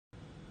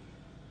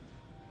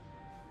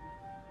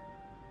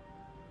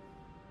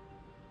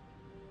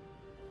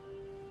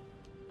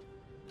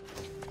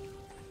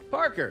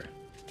Parker.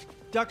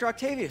 Dr.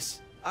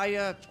 Octavius,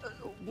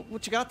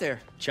 what you got there?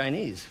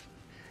 Chinese.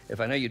 If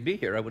I know you'd be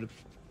here, I would have...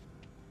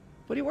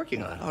 What are you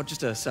working on? Oh,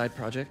 just a side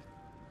project.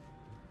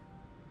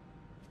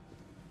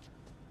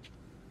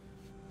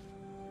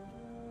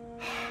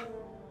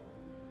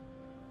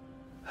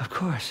 Of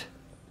course.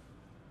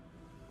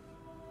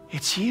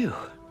 It's you.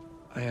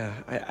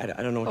 I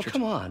don't know what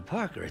come on,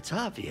 Parker, it's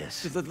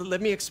obvious. Just let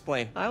me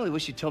explain. I only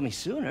wish you told me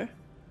sooner.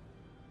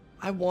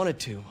 I wanted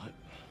to,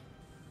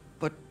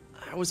 but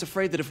I was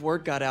afraid that if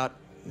word got out,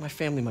 my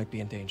family might be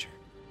in danger.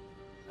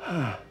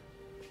 Huh.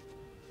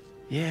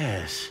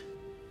 Yes.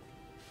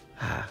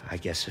 I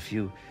guess if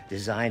you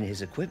design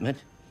his equipment,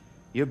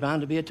 you're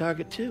bound to be a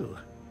target too.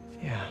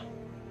 Yeah.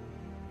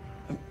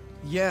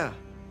 Yeah.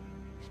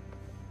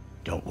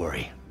 Don't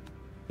worry.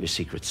 Your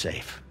secret's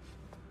safe.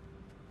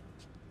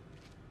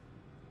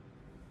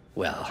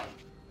 Well,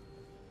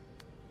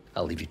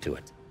 I'll leave you to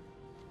it.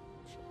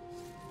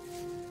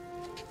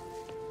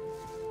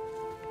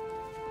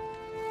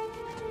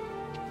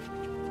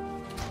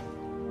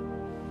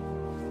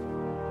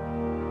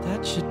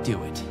 That should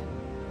do it.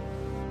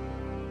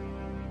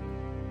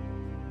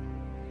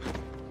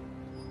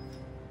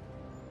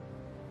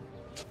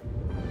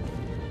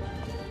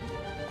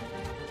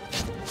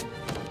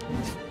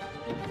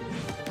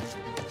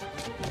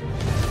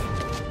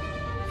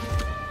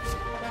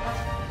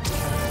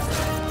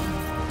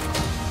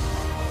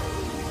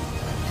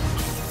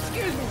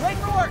 Excuse me, late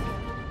for work!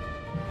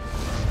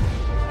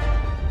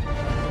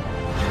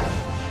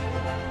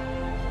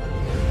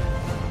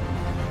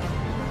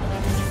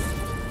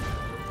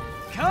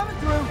 Coming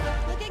through!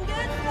 Looking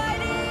good,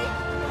 Spidey!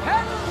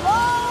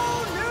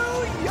 Hello, New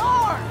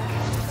York!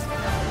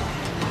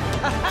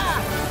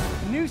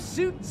 Haha! New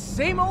suit,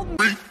 same old...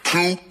 3,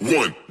 2,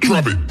 1,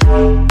 drop it!